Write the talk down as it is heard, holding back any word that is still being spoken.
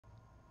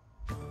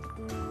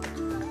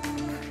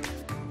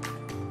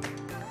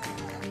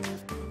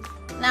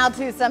Now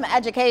to some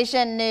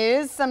education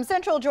news. Some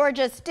Central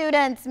Georgia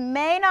students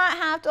may not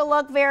have to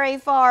look very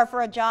far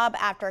for a job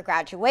after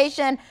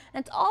graduation.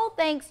 It's all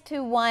thanks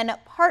to one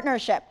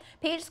partnership.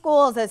 Peach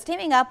Schools is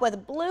teaming up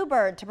with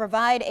Bluebird to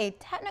provide a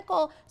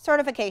technical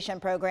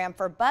certification program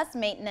for bus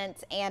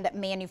maintenance and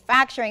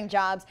manufacturing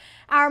jobs.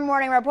 Our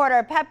morning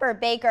reporter Pepper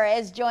Baker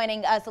is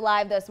joining us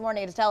live this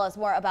morning to tell us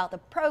more about the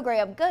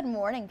program. Good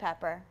morning,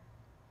 Pepper.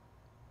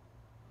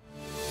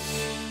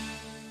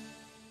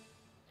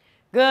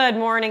 Good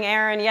morning,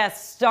 Aaron.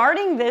 Yes,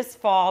 starting this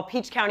fall,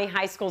 Peach County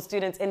High School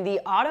students in the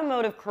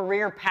Automotive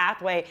Career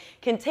Pathway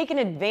can take an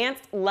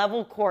advanced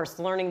level course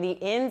learning the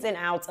ins and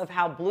outs of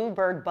how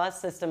Bluebird bus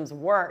systems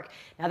work.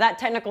 Now, that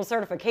technical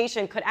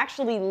certification could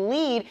actually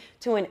lead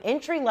to an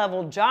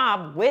entry-level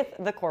job with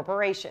the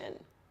corporation.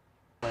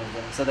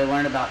 So they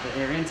learn about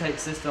the air intake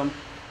system,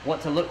 what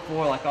to look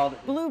for, like all the...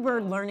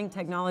 Bluebird Learning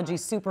Technology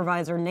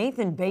Supervisor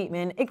Nathan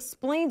Bateman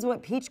explains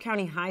what Peach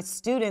County High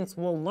students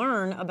will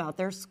learn about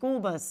their school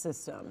bus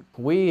system.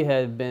 We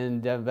had been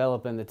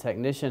developing the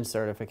technician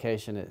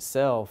certification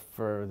itself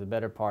for the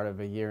better part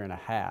of a year and a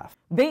half.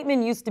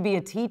 Bateman used to be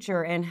a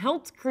teacher and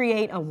helped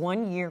create a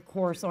one-year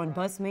course on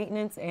bus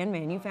maintenance and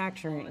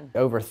manufacturing.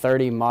 Over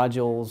 30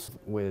 modules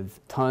with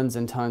tons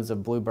and tons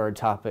of Bluebird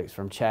topics,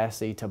 from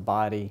chassis to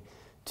body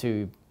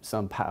to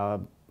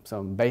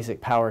some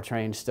basic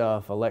powertrain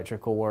stuff,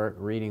 electrical work,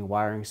 reading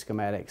wiring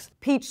schematics.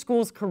 Peach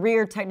School's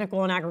Career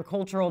Technical and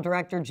Agricultural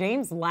Director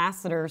James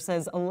Lassiter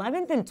says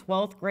 11th and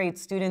 12th grade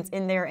students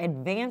in their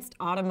advanced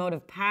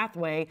automotive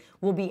pathway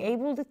will be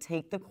able to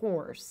take the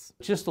course.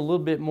 Just a little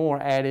bit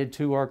more added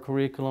to our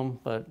curriculum,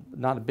 but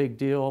not a big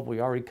deal.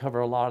 We already cover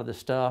a lot of the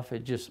stuff.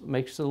 It just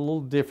makes it a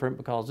little different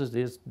because it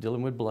is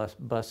dealing with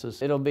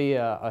buses. It'll be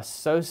an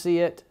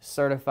associate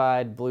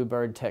certified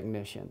Bluebird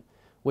technician,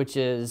 which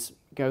is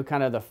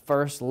kind of the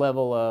first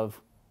level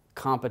of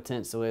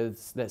competence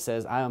that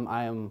says I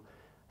am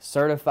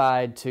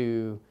certified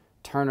to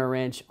turn a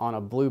wrench on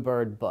a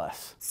Bluebird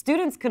bus.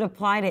 Students could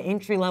apply to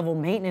entry-level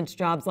maintenance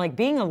jobs like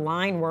being a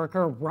line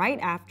worker right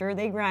after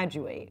they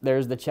graduate.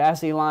 There's the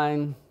chassis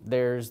line,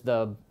 there's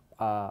the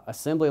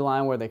assembly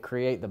line where they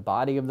create the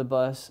body of the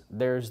bus,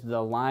 there's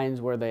the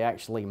lines where they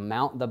actually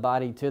mount the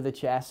body to the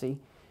chassis,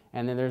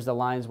 and then there's the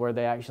lines where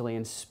they actually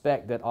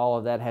inspect that all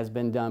of that has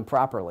been done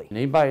properly. And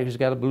anybody who's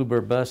got a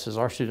Bluebird bus,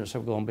 our students are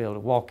going to be able to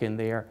walk in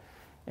there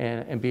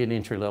and be an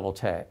entry-level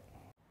tech.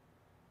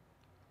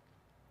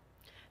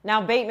 Now,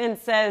 Bateman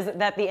says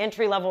that the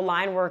entry-level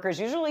line workers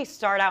usually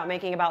start out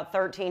making about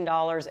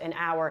 $13 an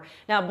hour.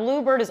 Now,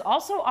 Bluebird is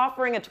also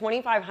offering a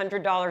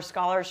 $2,500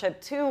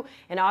 scholarship to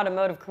an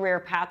automotive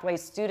career pathway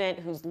student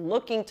who's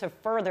looking to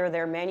further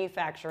their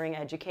manufacturing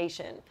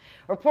education.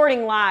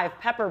 Reporting live,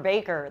 Pepper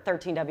Baker,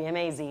 13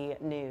 WMAZ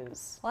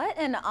News. What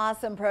an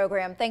awesome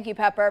program. Thank you,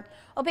 Pepper.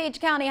 Well, Peach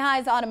County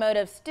High's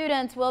automotive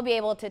students will be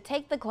able to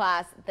take the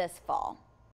class this fall.